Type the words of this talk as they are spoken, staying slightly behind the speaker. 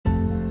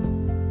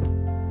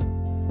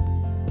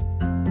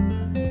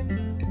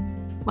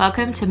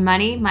Welcome to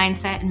Money,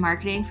 Mindset, and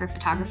Marketing for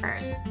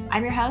Photographers.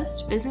 I'm your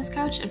host, business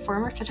coach, and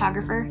former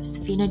photographer,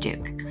 Safina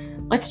Duke.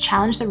 Let's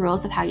challenge the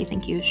rules of how you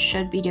think you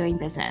should be doing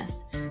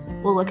business.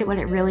 We'll look at what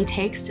it really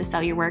takes to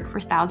sell your work for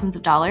thousands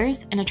of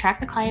dollars and attract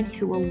the clients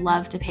who will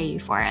love to pay you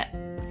for it.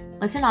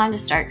 Listen on to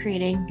start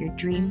creating your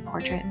dream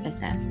portrait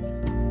business.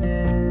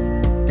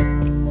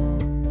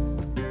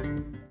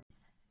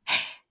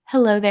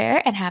 Hello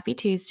there, and happy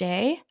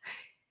Tuesday.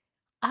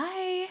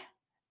 I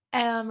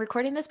am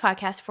recording this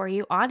podcast for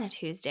you on a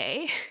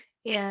Tuesday,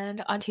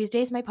 and on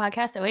Tuesdays my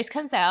podcast always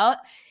comes out,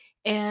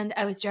 and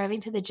I was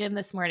driving to the gym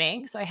this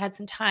morning, so I had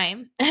some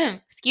time,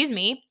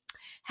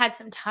 had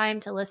some time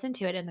to listen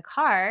to it in the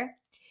car,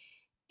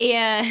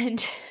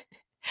 and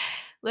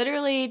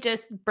literally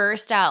just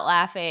burst out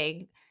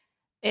laughing.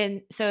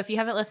 And so if you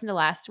haven't listened to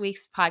last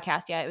week's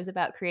podcast yet, it was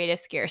about creative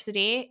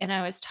scarcity, and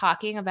I was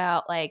talking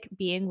about like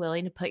being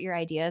willing to put your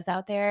ideas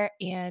out there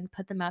and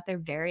put them out there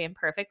very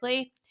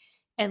imperfectly.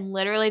 And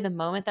literally the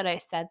moment that I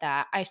said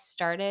that, I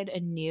started a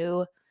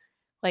new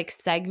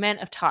segment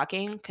of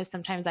talking, because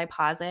sometimes I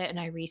pause it and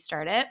I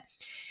restart it.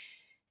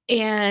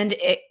 And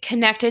it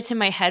connected to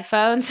my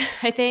headphones,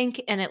 I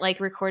think, and it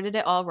recorded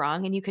it all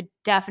wrong. And you could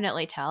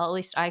definitely tell, at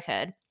least I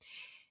could.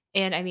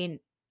 And I mean,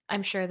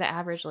 I'm sure the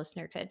average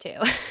listener could too.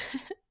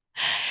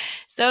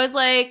 So I was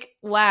like,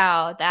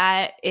 wow,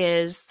 that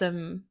is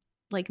some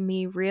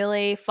me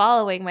really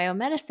following my own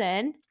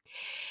medicine.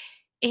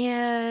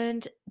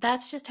 And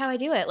that's just how I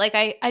do it.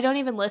 I don't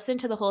even listen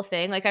to the whole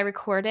thing. I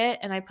record it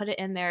and I put it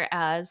in there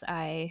as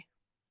I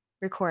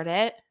record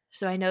it,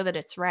 so I know that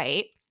it's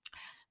right.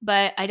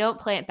 But I don't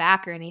play it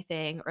back or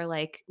anything, or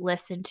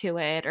listen to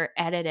it or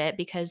edit it,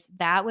 because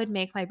that would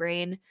make my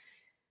brain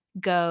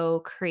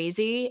go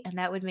crazy, and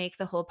that would make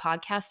the whole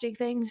podcasting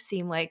thing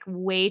seem like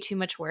way too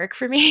much work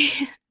for me.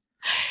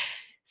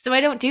 So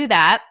I don't do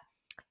that.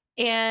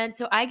 And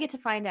so I get to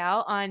find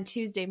out on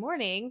Tuesday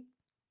morning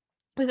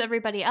with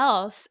everybody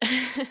else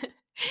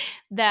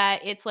that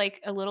it's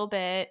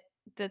that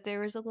there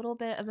was a little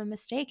bit of a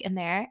mistake in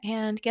there.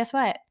 And guess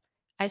what?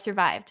 I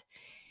survived.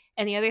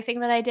 And the other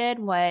thing that I did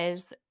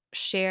was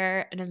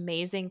share an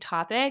amazing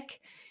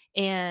topic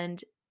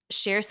and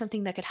share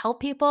something that could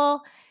help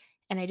people.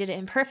 And I did it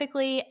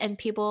imperfectly, and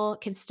people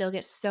can still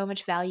get so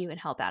much value and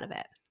help out of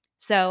it.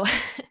 So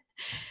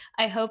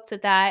I hope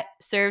that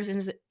serves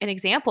as an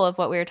example of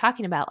what we were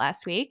talking about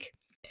last week.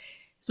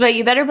 But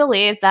you better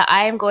believe that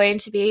I am going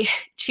to be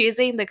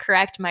choosing the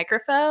correct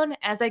microphone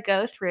as I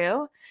go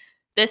through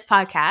this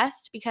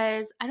podcast,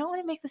 because I don't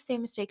want to make the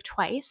same mistake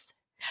twice.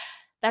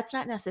 That's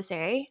not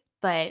necessary,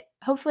 but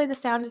hopefully the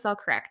sound is all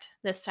correct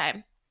this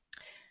time.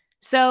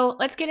 So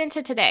let's get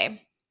into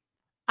today.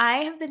 I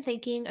have been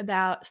thinking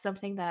about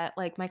something that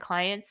my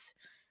clients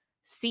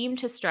seem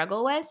to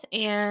struggle with,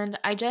 and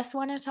I just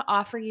wanted to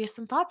offer you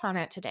some thoughts on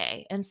it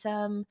today and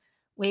some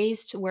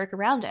ways to work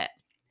around it.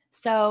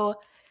 So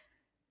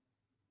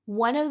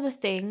one of the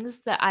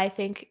things that I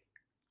think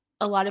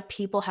a lot of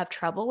people have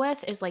trouble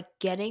with is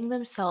getting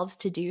themselves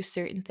to do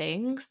certain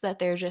things that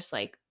they're just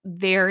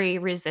very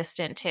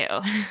resistant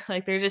to.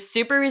 They're just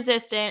super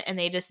resistant, and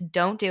they just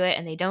don't do it,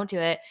 and they don't do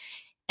it.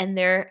 And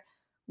they're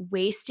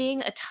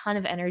wasting a ton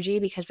of energy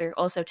because they're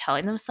also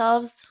telling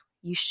themselves,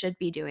 you should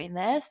be doing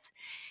this.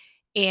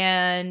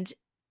 And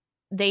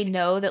they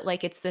know that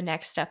it's the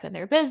next step in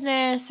their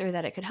business, or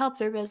that it could help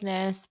their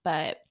business,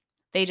 but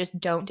they just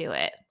don't do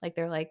it.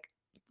 They're like,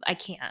 I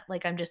can't.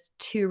 I'm just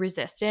too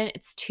resistant.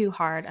 It's too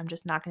hard. I'm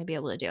just not going to be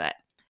able to do it.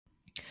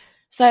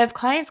 So I have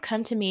clients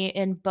come to me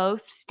in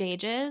both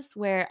stages,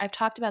 where I've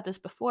talked about this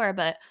before,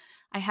 but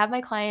I have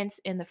my clients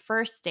in the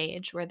first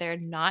stage where they're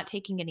not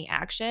taking any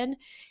action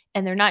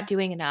and they're not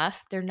doing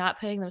enough. They're not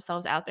putting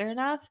themselves out there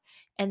enough,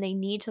 and they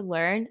need to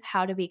learn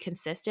how to be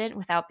consistent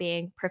without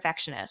being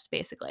perfectionists,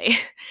 basically.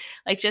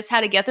 Just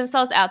how to get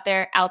themselves out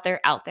there,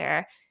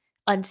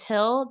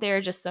 until they're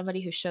just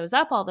somebody who shows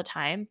up all the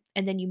time.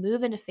 And then you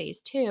move into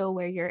phase 2,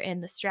 where you're in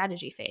the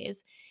strategy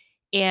phase,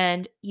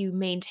 and you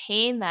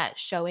maintain that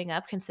showing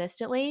up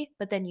consistently,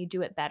 but then you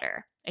do it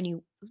better. And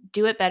you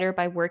do it better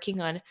by working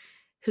on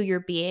who you're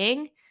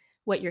being,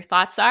 what your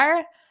thoughts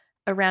are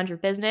around your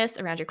business,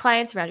 around your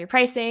clients, around your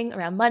pricing,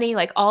 around money,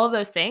 all of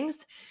those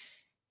things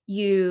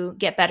you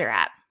get better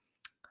at.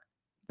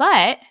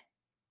 But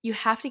you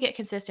have to get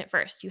consistent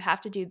first. You have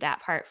to do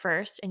that part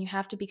first, and you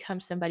have to become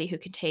somebody who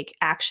can take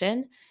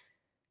action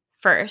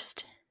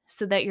first,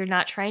 so that you're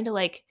not trying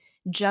to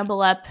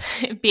jumble up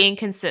being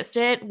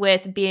consistent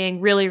with being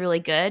really, really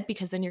good,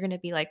 because then you're going to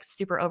be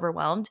super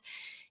overwhelmed,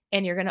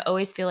 and you're going to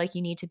always feel like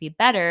you need to be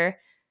better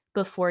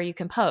before you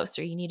can post,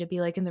 or you need to be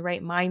in the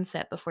right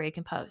mindset before you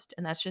can post.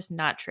 And that's just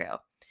not true.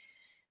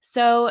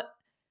 So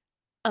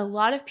a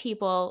lot of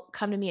people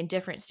come to me in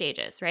different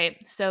stages,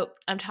 right? So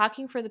I'm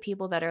talking for the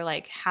people that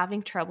are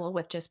having trouble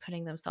with just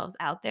putting themselves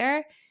out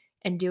there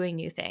and doing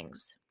new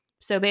things.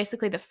 So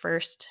basically the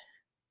first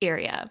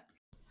area.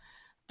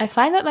 I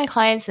find that my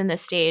clients in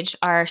this stage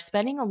are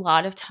spending a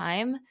lot of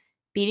time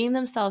beating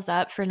themselves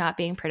up for not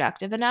being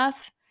productive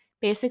enough,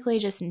 basically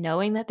just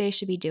knowing that they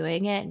should be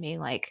doing it and being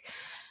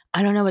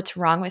I don't know what's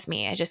wrong with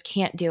me. I just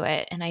can't do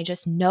it. And I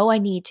just know I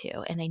need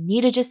to. And I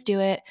need to just do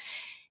it.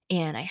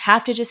 And I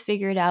have to just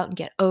figure it out and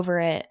get over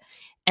it.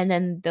 And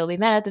then they'll be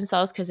mad at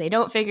themselves because they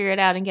don't figure it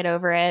out and get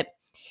over it.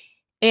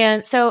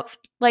 And so,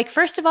 like,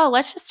 first of all,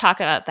 let's just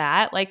talk about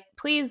that. Like,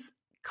 please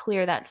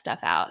clear that stuff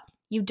out.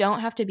 You don't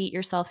have to beat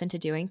yourself into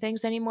doing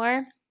things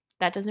anymore.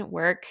 That doesn't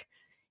work.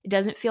 It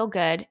doesn't feel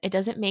good. It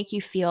doesn't make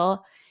you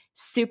feel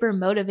super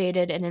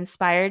motivated and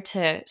inspired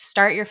to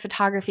start your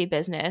photography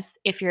business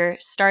if you're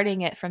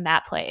starting it from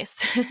that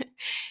place.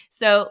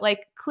 So,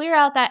 like, clear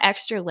out that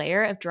extra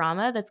layer of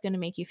drama that's going to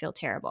make you feel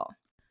terrible.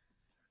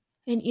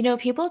 And,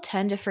 people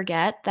tend to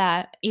forget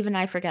that, even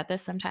I forget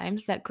this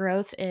sometimes, that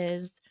growth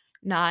is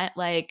not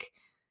like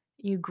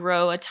you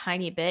grow a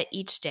tiny bit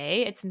each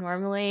day. It's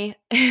normally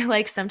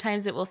like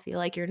sometimes it will feel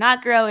like you're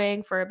not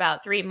growing for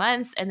about 3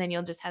 months, and then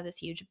you'll just have this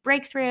huge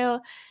breakthrough,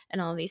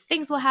 and all these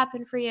things will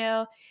happen for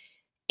you.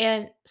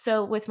 And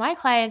so with my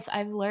clients,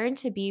 I've learned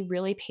to be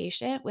really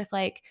patient with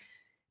like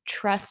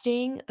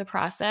trusting the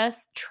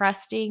process,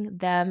 trusting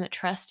them,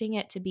 trusting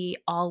it to be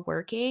all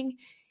working,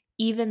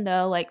 even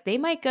though like they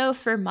might go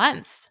for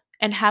months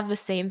and have the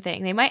same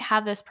thing. They might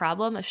have this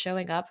problem of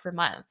showing up for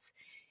months.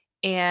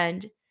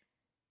 And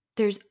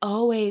there's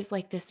always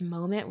like this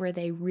moment where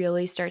they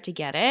really start to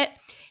get it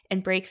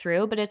and break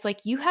through. But it's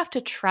like you have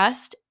to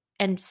trust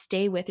and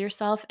stay with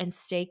yourself and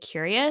stay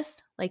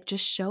curious, like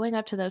just showing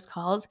up to those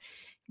calls,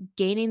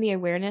 gaining the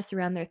awareness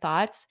around their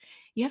thoughts.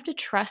 You have to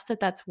trust that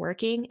that's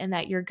working and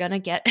that you're going to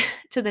get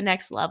to the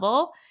next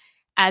level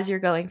as you're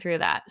going through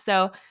that.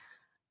 So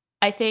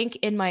I think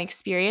in my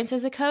experience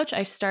as a coach,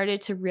 I've started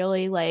to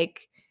really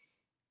like,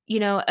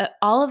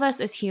 all of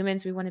us as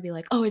humans, we want to be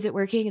like, oh, is it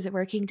working? Is it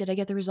working? Did I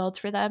get the results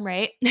for them?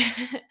 Right.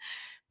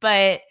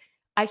 But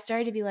I've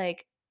started to be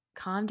like,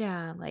 calm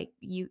down. Like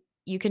you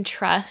can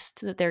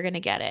trust that they're going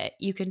to get it.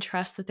 You can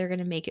trust that they're going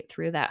to make it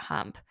through that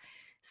hump.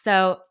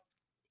 So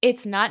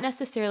it's not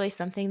necessarily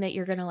something that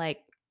you're going to like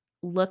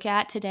look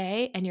at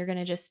today and you're going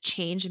to just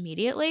change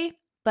immediately,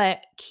 but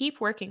keep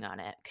working on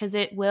it because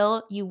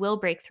you will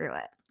break through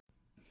it.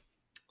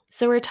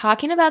 So we're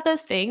talking about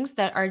those things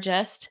that are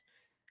just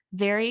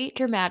very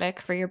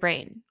dramatic for your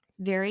brain,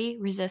 very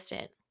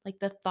resistant. Like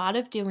the thought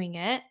of doing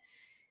it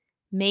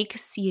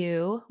makes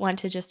you want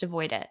to just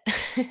avoid it.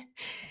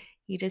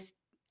 You just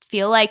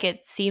feel like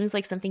it seems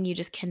like something you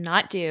just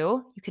cannot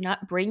do. You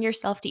cannot bring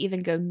yourself to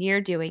even go near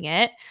doing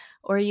it,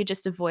 or you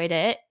just avoid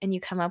it and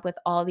you come up with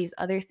all these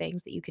other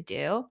things that you could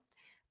do.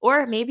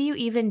 Or maybe you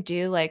even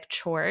do like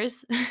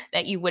chores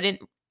that you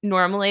wouldn't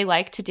normally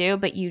like to do,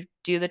 but you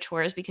do the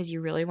chores because you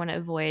really want to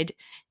avoid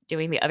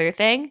doing the other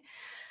thing.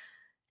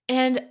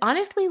 And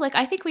honestly, like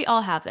I think we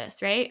all have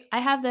this, right? I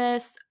have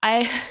this.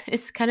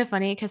 It's kind of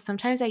funny because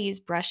sometimes I use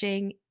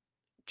brushing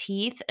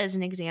teeth as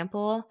an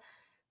example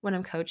when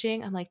I'm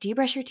coaching. I'm like, "Do you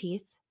brush your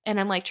teeth?" And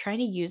I'm like trying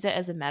to use it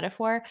as a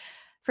metaphor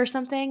for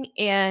something.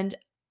 And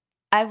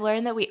I've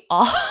learned that we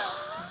all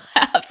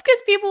have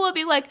because people will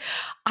be like,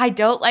 "I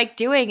don't like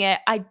doing it.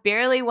 I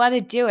barely want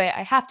to do it.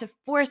 I have to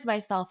force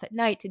myself at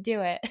night to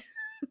do it."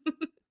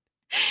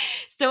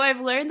 So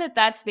I've learned that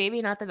that's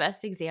maybe not the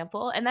best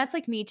example, and that's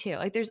like me too.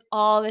 Like there's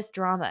all this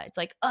drama. It's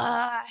like,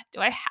 do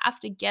I have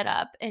to get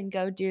up and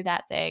go do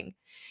that thing?"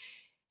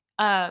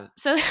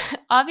 So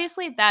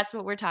obviously that's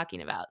what we're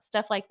talking about.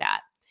 Stuff like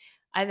that.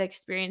 I've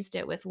experienced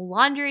it with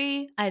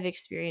laundry. I've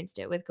experienced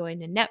it with going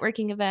to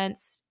networking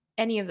events,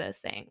 any of those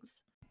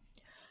things.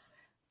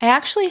 I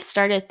actually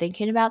started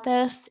thinking about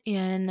this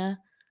in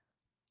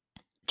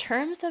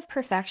terms of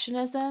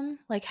perfectionism,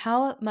 like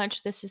how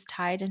much this is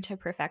tied into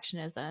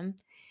perfectionism.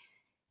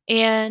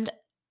 And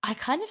I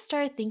kind of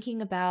started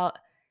thinking about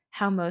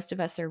how most of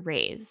us are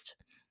raised.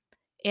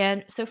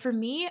 And so for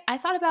me, I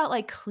thought about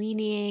like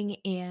cleaning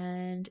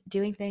and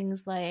doing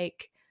things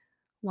like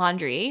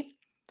laundry.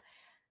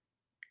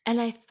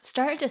 And I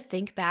started to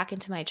think back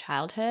into my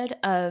childhood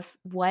of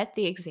what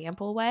the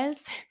example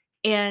was.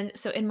 And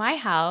so in my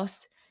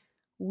house,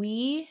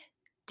 we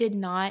did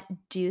not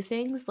do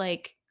things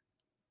like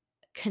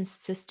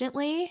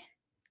consistently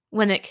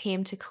when it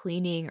came to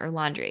cleaning or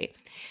laundry.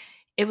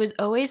 It was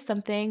always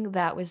something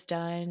that was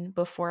done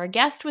before a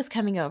guest was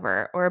coming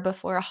over or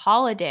before a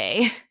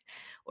holiday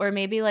or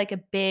maybe like a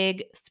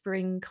big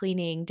spring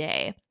cleaning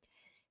day.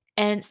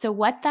 And so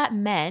what that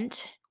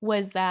meant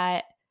was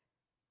that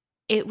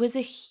it was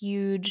a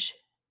huge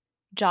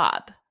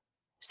job.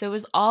 So it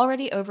was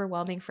already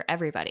overwhelming for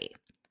everybody.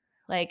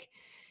 Like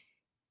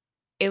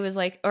it was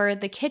like or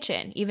the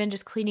kitchen, even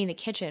just cleaning the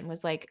kitchen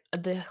was like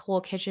the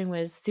whole kitchen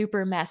was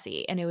super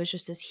messy and it was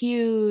just this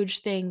huge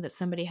thing that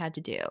somebody had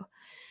to do.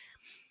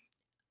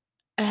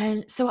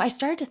 And so I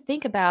started to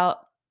think about,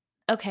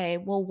 okay,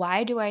 well,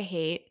 why do I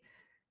hate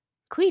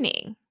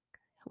cleaning?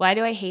 Why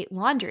do I hate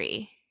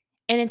laundry?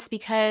 And it's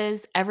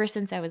because ever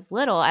since I was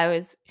little, I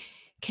was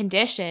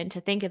conditioned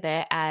to think of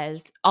it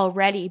as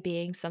already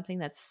being something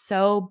that's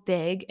so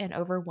big and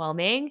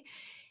overwhelming.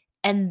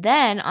 And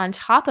then on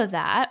top of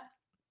that,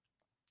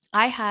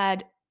 I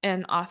had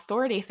an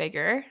authority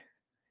figure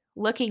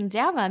looking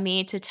down on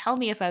me to tell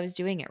me if I was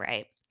doing it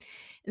right.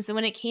 And so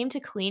when it came to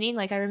cleaning,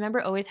 like I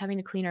remember always having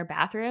to clean our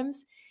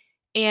bathrooms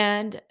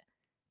and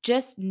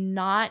just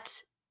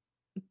not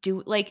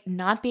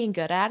being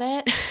good at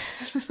it.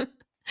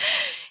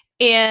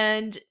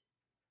 And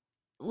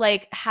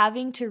like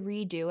having to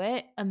redo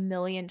it a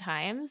million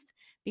times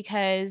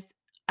because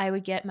I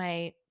would get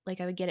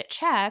it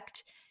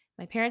checked.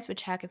 My parents would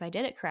check if I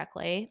did it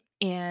correctly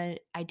and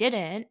I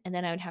didn't, and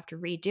then I would have to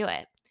redo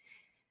it.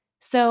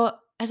 So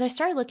as I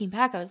started looking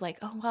back, I was like,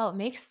 oh, well, it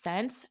makes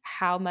sense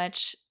how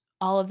much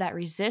all of that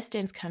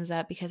resistance comes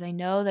up because I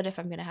know that if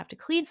I'm going to have to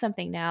clean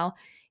something now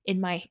in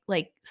my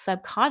like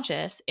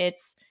subconscious,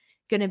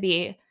 going to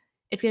be,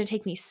 it's going to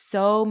take me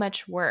so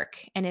much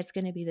work and it's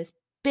going to be this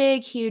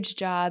big, huge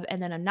job.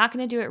 And then I'm not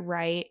going to do it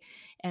right.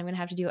 And I'm going to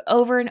have to do it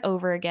over and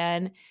over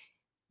again.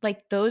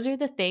 Like those are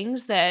the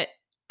things that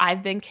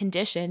I've been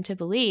conditioned to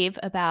believe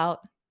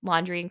about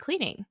laundry and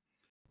cleaning.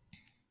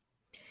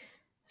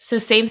 So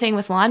same thing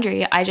with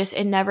laundry.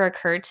 It never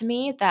occurred to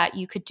me that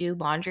you could do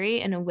laundry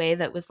in a way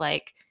that was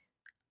like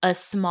a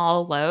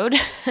small load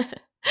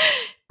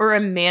or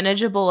a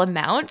manageable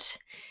amount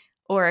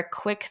or a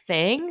quick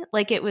thing.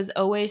 Like it was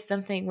always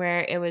something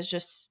where it was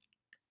just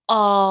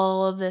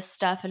all of this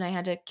stuff and I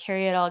had to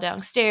carry it all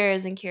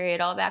downstairs and carry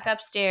it all back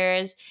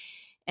upstairs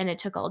and it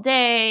took all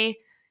day.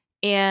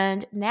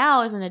 And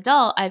now as an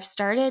adult, I've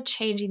started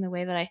changing the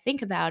way that I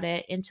think about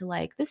it into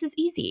like, this is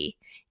easy.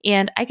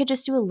 And I could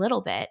just do a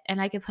little bit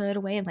and I could put it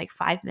away in like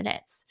 5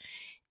 minutes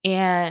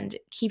and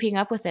keeping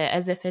up with it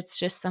as if it's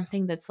just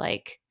something that's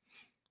like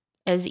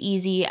as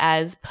easy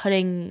as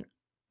putting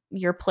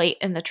your plate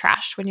in the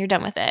trash when you're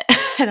done with it.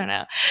 I don't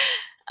know.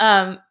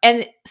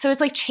 And so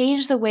it's like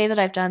changed the way that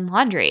I've done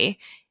laundry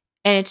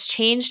and it's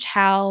changed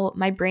how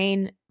my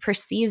brain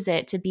perceives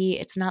it to be,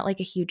 it's not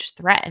like a huge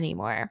threat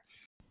anymore.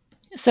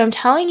 So I'm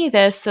telling you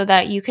this so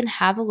that you can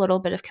have a little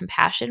bit of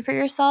compassion for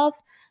yourself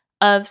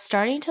of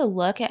starting to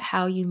look at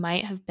how you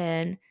might have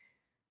been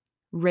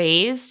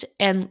raised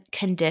and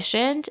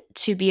conditioned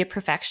to be a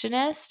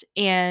perfectionist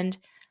and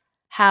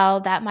how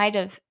that might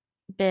have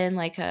been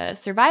like a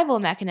survival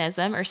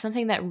mechanism or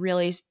something that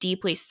really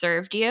deeply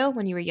served you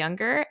when you were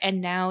younger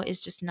and now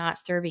is just not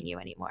serving you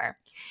anymore.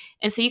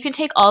 And so you can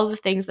take all the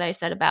things that I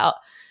said about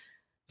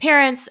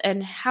parents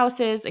and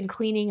houses and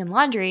cleaning and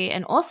laundry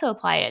and also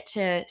apply it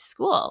to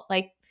school.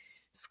 Like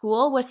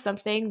school was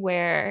something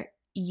where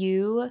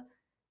you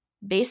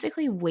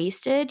basically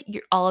wasted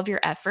all of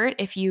your effort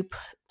if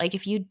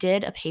you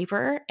did a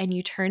paper and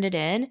you turned it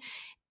in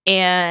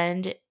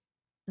and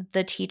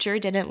the teacher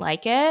didn't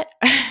like it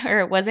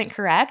or it wasn't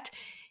correct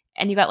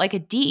and you got like a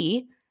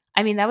D,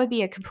 I mean that would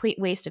be a complete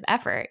waste of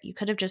effort. You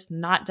could have just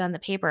not done the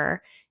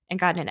paper and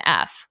gotten an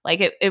F.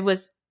 Like it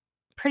was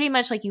pretty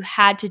much like you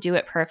had to do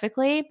it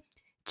perfectly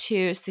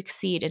to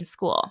succeed in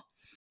school.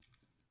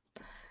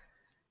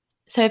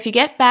 So if you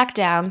get back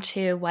down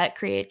to what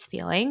creates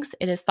feelings,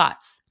 it is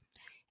thoughts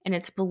and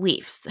it's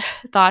beliefs.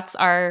 Thoughts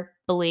are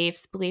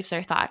beliefs, beliefs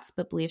are thoughts,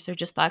 but beliefs are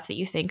just thoughts that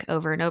you think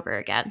over and over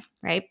again,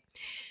 right?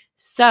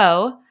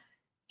 So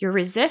your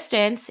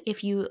resistance,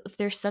 if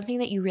there's something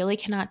that you really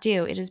cannot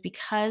do, it is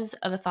because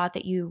of a thought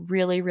that you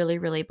really, really,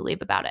 really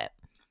believe about it.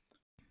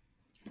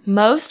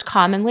 Most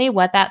commonly,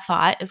 what that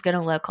thought is going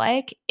to look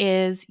like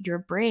is your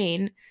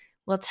brain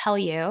will tell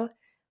you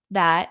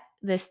that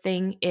this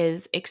thing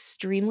is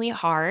extremely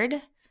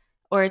hard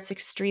or it's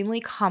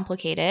extremely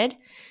complicated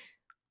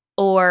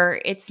or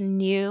it's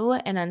new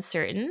and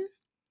uncertain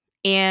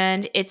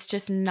and it's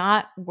just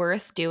not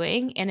worth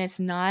doing and it's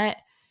not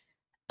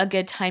a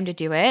good time to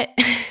do it.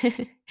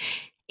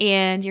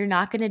 And you're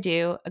not going to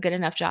do a good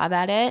enough job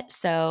at it,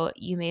 so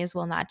you may as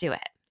well not do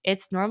it.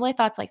 It's normally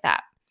thoughts like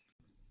that.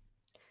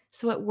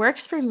 So, what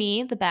works for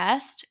me the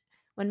best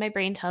when my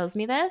brain tells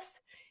me this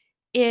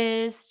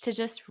is to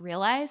just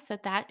realize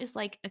that that is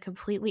like a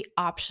completely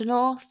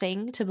optional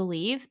thing to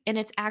believe, and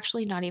it's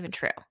actually not even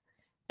true.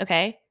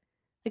 Okay.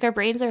 Like, our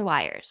brains are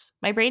liars.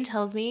 My brain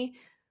tells me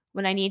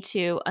when I need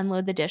to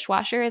unload the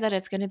dishwasher that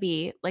it's going to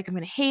be like, I'm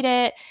going to hate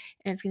it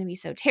and it's going to be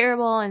so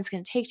terrible and it's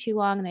going to take too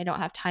long and I don't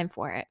have time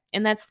for it.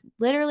 And that's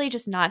literally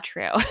just not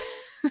true.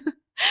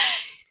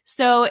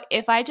 So,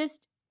 if I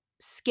just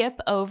skip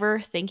over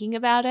thinking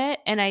about it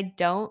and I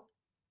don't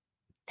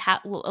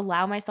will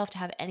allow myself to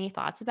have any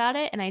thoughts about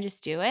it and I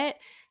just do it,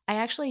 I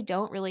actually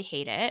don't really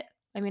hate it.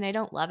 I mean, I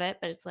don't love it,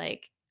 but it's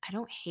like I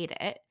don't hate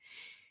it.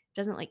 It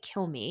doesn't like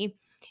kill me.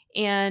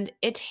 And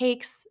it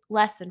takes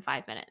less than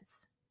 5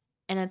 minutes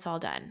and it's all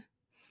done.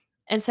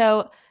 And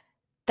so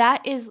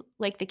that is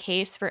like the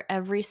case for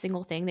every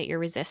single thing that you're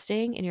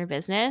resisting in your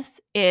business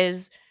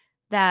is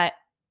that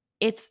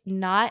it's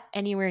not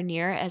anywhere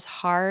near as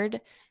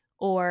hard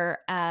or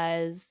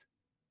as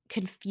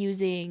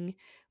confusing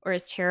or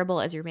as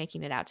terrible as you're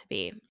making it out to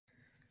be.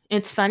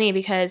 It's funny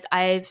because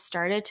I've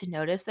started to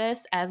notice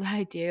this as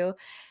I do.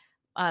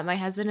 My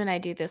husband and I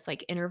do this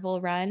like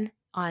interval run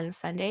on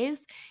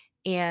Sundays,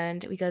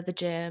 and we go to the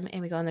gym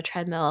and we go on the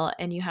treadmill,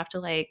 and you have to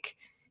like,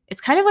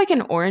 it's kind of like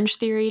an Orange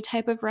Theory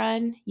type of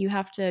run. You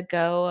have to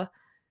go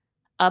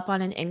up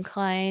on an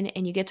incline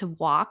and you get to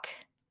walk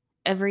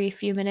every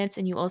few minutes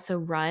and you also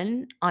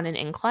run on an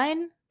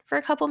incline for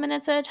a couple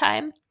minutes at a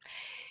time.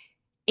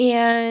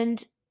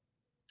 And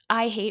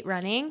I hate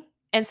running.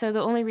 And so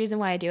the only reason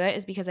why I do it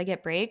is because I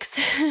get breaks.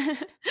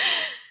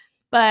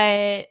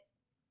 But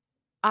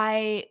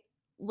I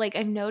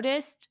I've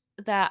noticed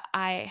that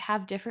I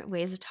have different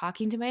ways of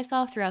talking to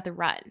myself throughout the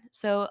run.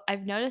 So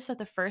I've noticed that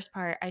the first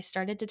part, I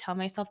started to tell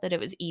myself that it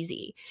was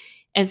easy.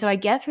 And so I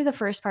get through the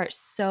first part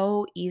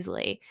so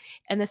easily.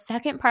 And the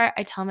second part,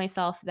 I tell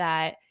myself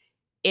that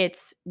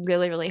it's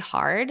really, really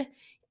hard.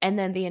 And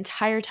then the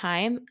entire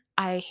time,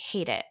 I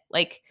hate it.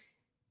 Like,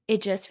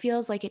 it just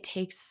feels like it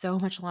takes so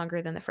much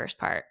longer than the first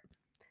part.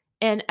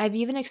 And I've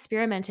even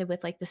experimented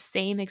with like the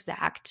same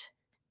exact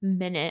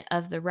minute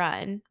of the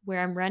run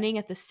where I'm running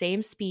at the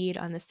same speed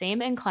on the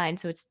same incline.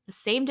 So it's the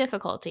same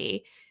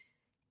difficulty,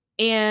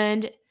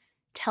 and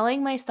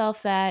telling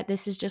myself that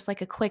this is just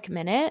like a quick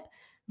minute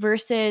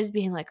versus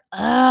being like,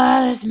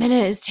 this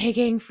minute is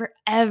taking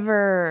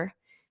forever.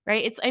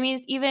 Right. It's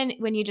even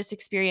when you just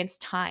experience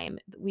time,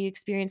 we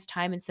experience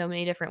time in so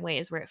many different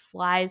ways where it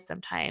flies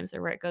sometimes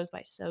or where it goes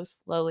by so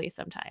slowly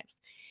sometimes.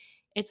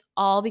 It's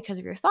all because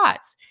of your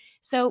thoughts.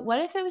 So,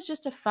 what if it was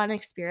just a fun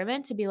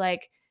experiment to be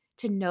like,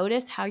 to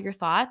notice how your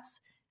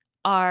thoughts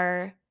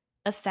are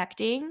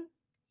affecting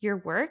your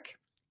work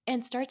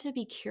and start to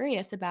be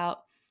curious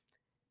about,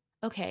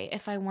 okay,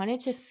 if I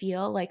wanted to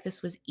feel like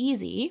this was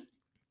easy,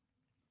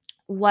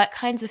 what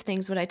kinds of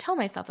things would I tell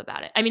myself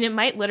about it? I mean, it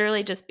might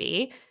literally just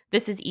be,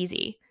 this is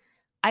easy.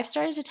 I've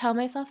started to tell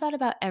myself that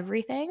about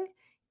everything.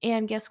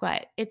 And guess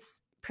what?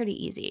 It's pretty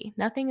easy.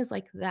 Nothing is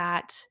like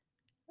that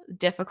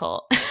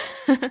difficult.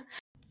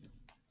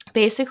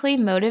 Basically,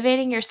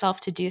 motivating yourself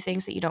to do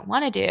things that you don't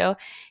want to do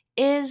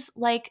is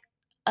like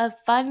a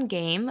fun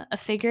game of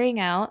figuring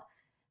out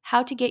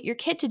how to get your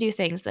kid to do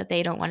things that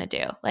they don't want to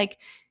do. Like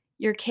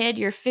your kid,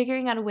 you're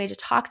figuring out a way to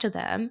talk to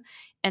them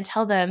and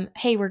tell them,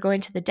 hey, we're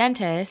going to the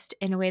dentist,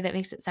 in a way that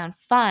makes it sound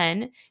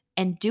fun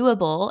and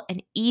doable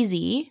and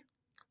easy.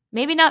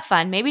 Maybe not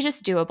fun, maybe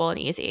just doable and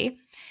easy.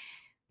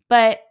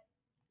 But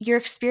you're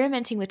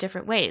experimenting with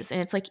different ways. And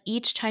it's like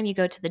each time you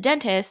go to the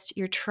dentist,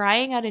 you're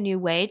trying out a new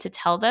way to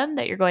tell them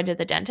that you're going to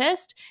the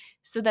dentist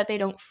so that they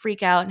don't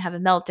freak out and have a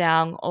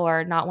meltdown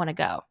or not want to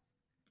go.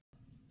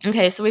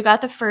 Okay, so we've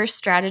got the first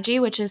strategy,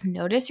 which is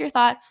notice your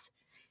thoughts,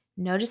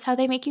 notice how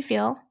they make you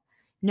feel,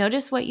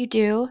 notice what you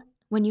do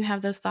when you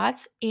have those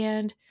thoughts,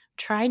 and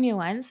try new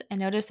ones and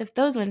notice if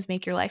those ones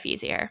make your life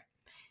easier.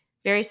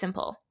 Very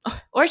simple.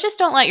 Or just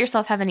don't let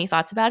yourself have any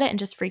thoughts about it and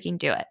just freaking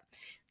do it.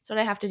 That's what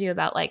I have to do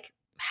about like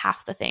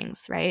half the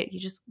things, right? You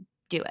just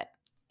do it.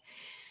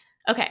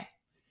 Okay.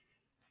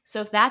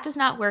 So if that does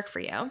not work for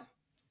you,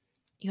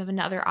 you have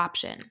another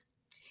option.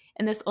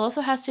 And this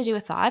also has to do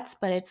with thoughts,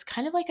 but it's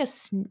kind of like a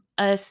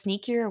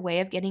sneakier way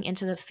of getting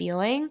into the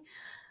feeling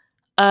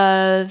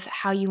of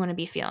how you want to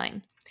be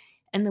feeling.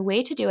 And the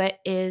way to do it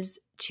is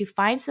to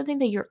find something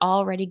that you're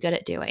already good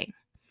at doing.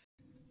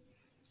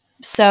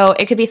 So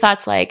it could be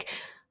thoughts like,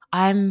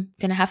 I'm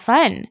going to have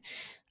fun.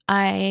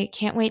 I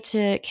can't wait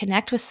to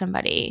connect with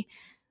somebody.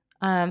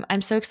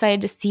 I'm so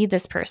excited to see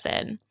this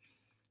person.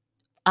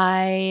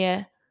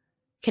 I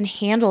can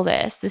handle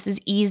this. This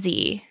is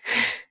easy.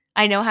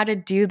 I know how to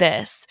do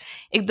this.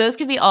 Those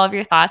could be all of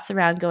your thoughts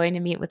around going to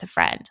meet with a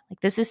friend. Like,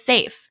 this is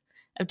safe.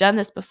 I've done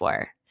this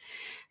before.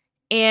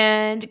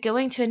 And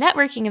going to a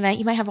networking event,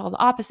 you might have all the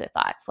opposite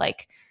thoughts.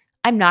 Like,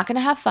 I'm not going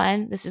to have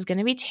fun. This is going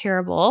to be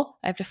terrible.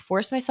 I have to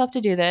force myself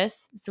to do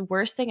this. It's the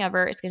worst thing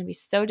ever. It's going to be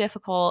so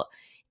difficult.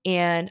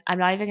 And I'm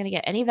not even going to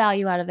get any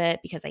value out of it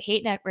because I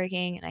hate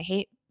networking and I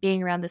hate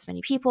being around this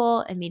many people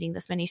and meeting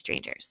this many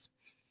strangers.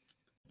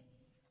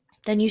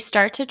 Then you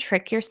start to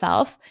trick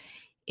yourself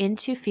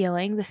into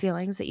feeling the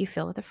feelings that you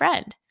feel with a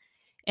friend.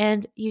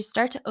 And you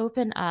start to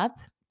open up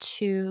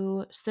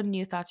to some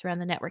new thoughts around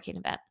the networking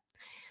event.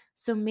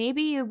 So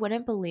maybe you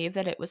wouldn't believe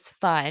that it was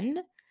fun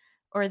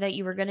or that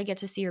you were going to get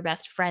to see your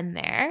best friend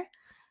there.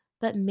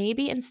 But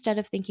maybe instead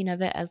of thinking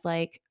of it as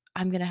like,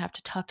 I'm going to have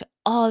to talk to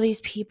all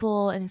these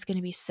people and it's going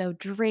to be so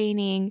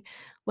draining,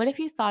 what if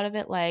you thought of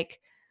it like,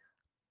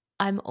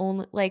 I'm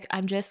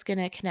just going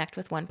to connect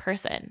with one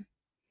person?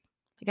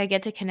 Like, I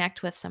get to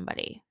connect with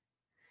somebody.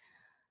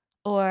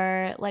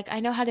 Or like, I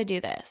know how to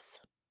do this.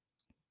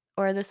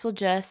 Or this will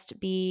just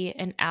be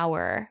an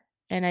hour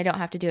and I don't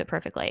have to do it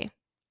perfectly.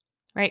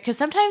 Right? Because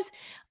sometimes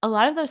a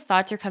lot of those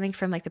thoughts are coming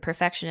from like the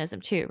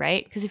perfectionism too,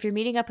 right? Because if you're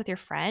meeting up with your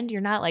friend,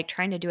 you're not like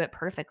trying to do it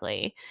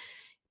perfectly.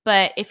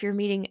 But if you're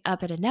meeting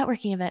up at a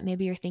networking event,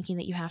 maybe you're thinking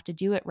that you have to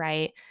do it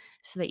right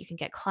so that you can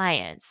get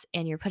clients,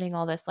 and you're putting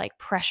all this like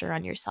pressure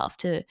on yourself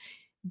to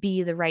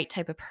be the right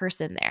type of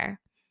person there.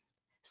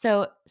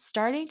 So,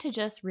 starting to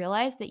just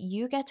realize that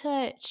you get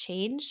to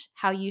change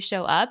how you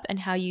show up and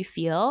how you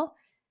feel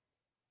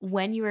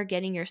when you are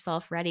getting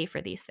yourself ready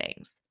for these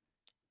things.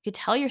 You could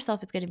tell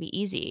yourself it's going to be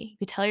easy. You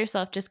could tell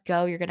yourself, just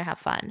go, you're going to have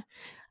fun.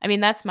 I mean,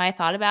 that's my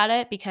thought about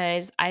it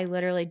because I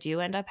literally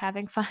do end up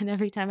having fun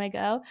every time I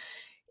go.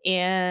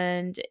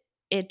 And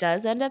it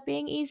does end up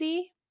being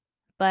easy.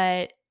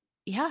 But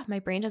yeah, my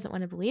brain doesn't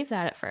want to believe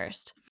that at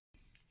first.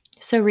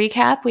 So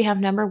recap, we have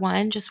number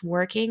 1, just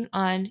working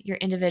on your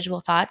individual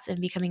thoughts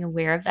and becoming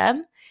aware of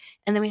them.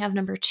 And then we have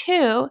number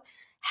 2,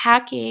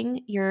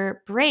 hacking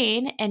your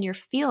brain and your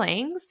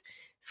feelings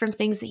from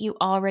things that you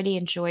already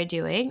enjoy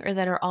doing or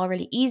that are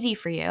already easy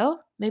for you.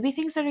 Maybe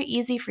things that are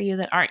easy for you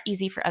that aren't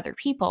easy for other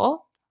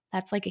people.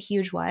 That's like a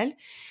huge one.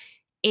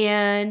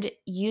 And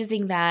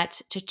using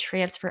that to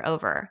transfer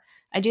over.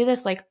 I do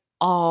this like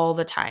all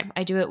the time.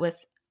 I do it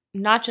with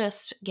not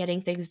just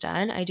getting things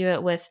done, I do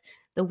it with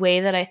the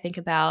way that I think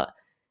about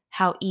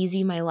how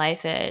easy my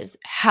life is,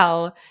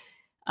 how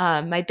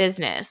my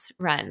business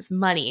runs,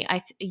 money.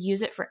 I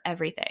use it for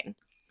everything.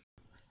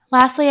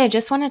 Lastly, I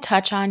just want to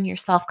touch on your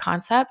self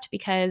concept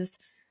because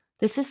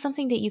this is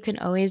something that you can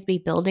always be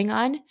building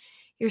on.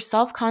 Your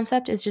self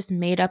concept is just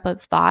made up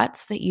of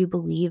thoughts that you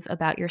believe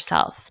about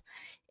yourself.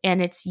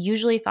 And it's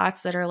usually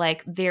thoughts that are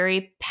like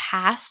very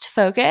past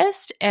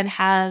focused and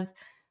have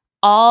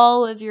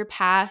all of your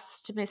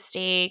past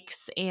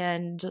mistakes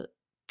and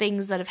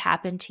things that have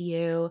happened to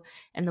you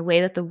and the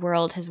way that the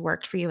world has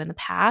worked for you in the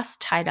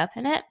past tied up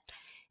in it.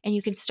 And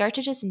you can start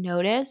to just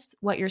notice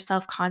what your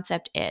self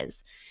concept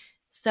is.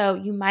 So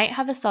you might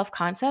have a self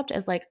concept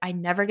as like, I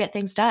never get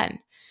things done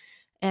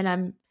and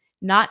I'm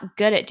not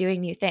good at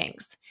doing new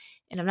things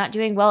and I'm not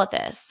doing well at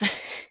this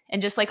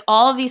and just like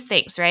all of these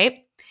things, right?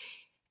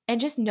 And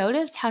just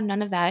notice how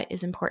none of that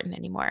is important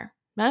anymore.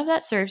 None of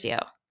that serves you.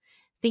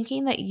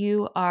 Thinking that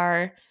you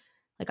are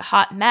like a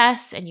hot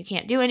mess and you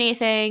can't do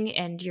anything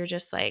and you're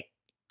just like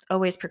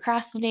always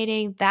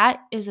procrastinating, that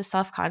is a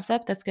self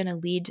concept that's going to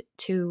lead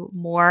to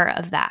more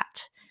of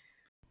that.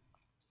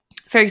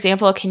 For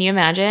example, can you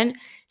imagine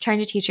trying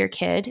to teach your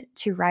kid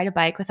to ride a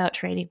bike without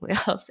training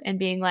wheels and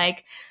being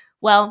like,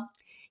 well,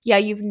 yeah,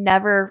 you've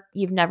never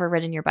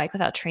ridden your bike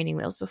without training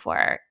wheels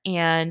before,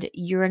 and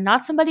you're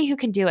not somebody who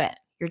can do it.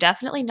 You're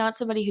definitely not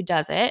somebody who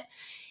does it,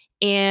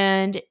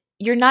 and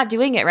you're not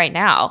doing it right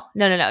now.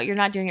 No, you're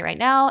not doing it right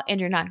now, and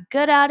you're not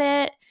good at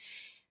it.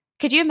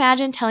 Could you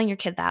imagine telling your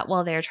kid that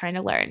while they're trying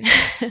to learn?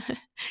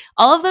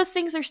 All of those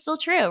things are still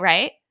true,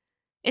 right?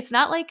 It's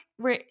not like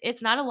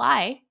it's not a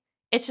lie.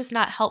 It's just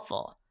not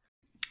helpful.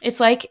 It's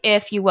like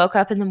if you woke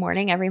up in the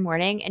morning every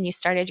morning and you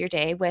started your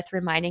day with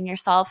reminding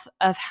yourself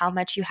of how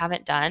much you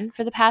haven't done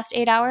for the past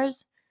 8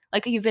 hours.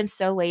 Like you've been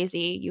so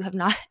lazy, you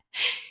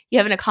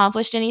haven't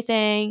accomplished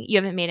anything, you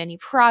haven't made any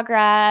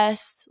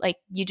progress. Like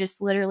you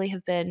just literally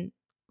have been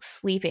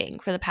sleeping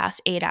for the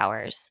past 8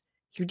 hours.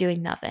 You're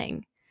doing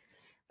nothing.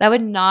 That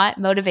would not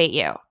motivate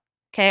you.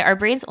 Okay? Our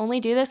brains only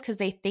do this because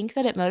they think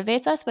that it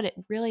motivates us, but it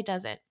really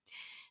doesn't.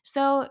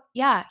 So,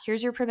 yeah,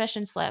 here's your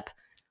permission slip.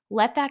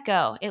 Let that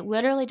go. It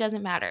literally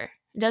doesn't matter.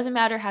 It doesn't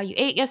matter how you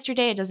ate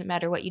yesterday. It doesn't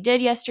matter what you did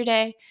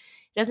yesterday.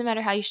 It doesn't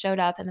matter how you showed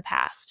up in the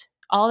past.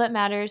 All that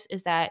matters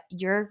is that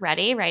you're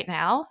ready right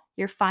now.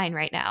 You're fine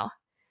right now.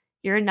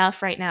 You're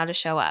enough right now to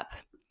show up.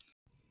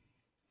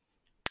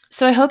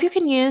 So I hope you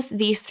can use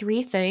these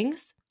 3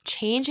 things,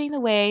 changing the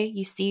way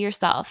you see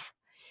yourself,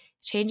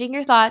 changing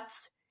your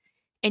thoughts,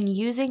 and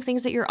using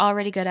things that you're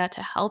already good at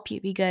to help you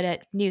be good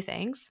at new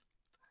things.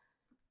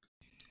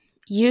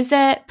 Use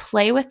it,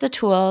 play with the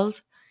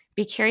tools,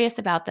 be curious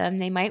about them.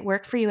 They might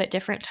work for you at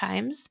different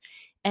times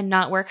and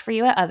not work for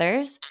you at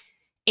others.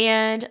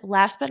 And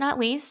last but not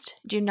least,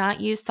 do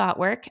not use thought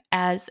work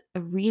as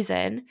a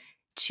reason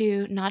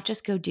to not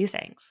just go do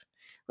things.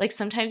 Like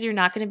sometimes you're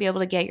not going to be able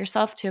to get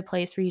yourself to a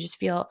place where you just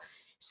feel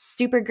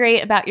super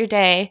great about your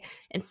day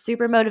and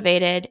super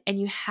motivated. And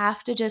you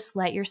have to just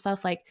let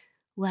yourself like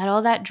let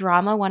all that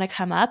drama want to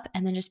come up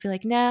and then just be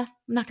like, nah, I'm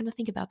not going to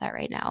think about that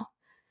right now.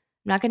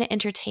 I'm not going to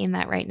entertain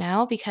that right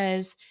now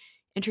because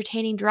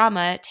entertaining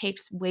drama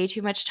takes way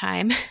too much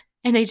time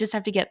and I just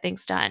have to get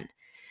things done.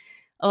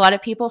 A lot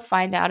of people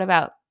find out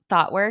about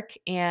thought work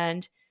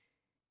and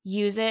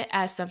use it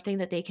as something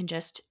that they can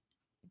just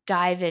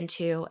dive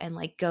into and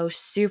like go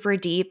super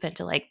deep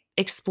into like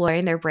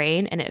exploring their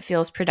brain and it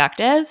feels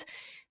productive,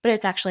 but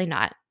it's actually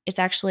not. It's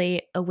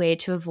actually a way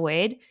to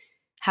avoid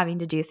having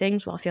to do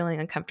things while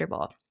feeling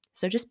uncomfortable.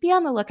 So just be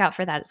on the lookout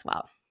for that as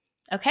well.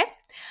 Okay?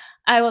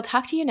 I will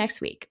talk to you next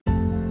week.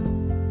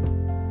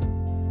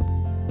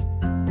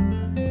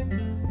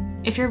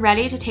 If you're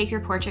ready to take your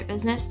portrait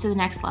business to the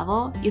next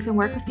level, you can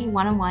work with me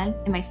one-on-one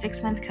in my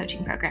 6-month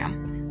coaching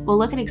program. We'll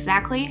look at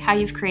exactly how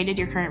you've created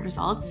your current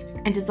results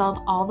and dissolve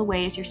all the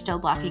ways you're still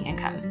blocking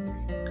income.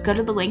 Go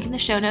to the link in the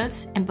show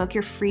notes and book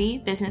your free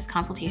business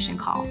consultation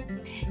call.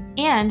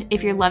 And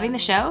if you're loving the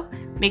show,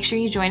 make sure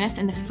you join us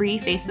in the free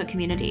Facebook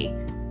community,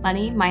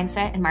 Money,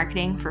 Mindset, and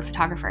Marketing for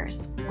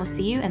Photographers. We'll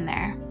see you in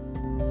there.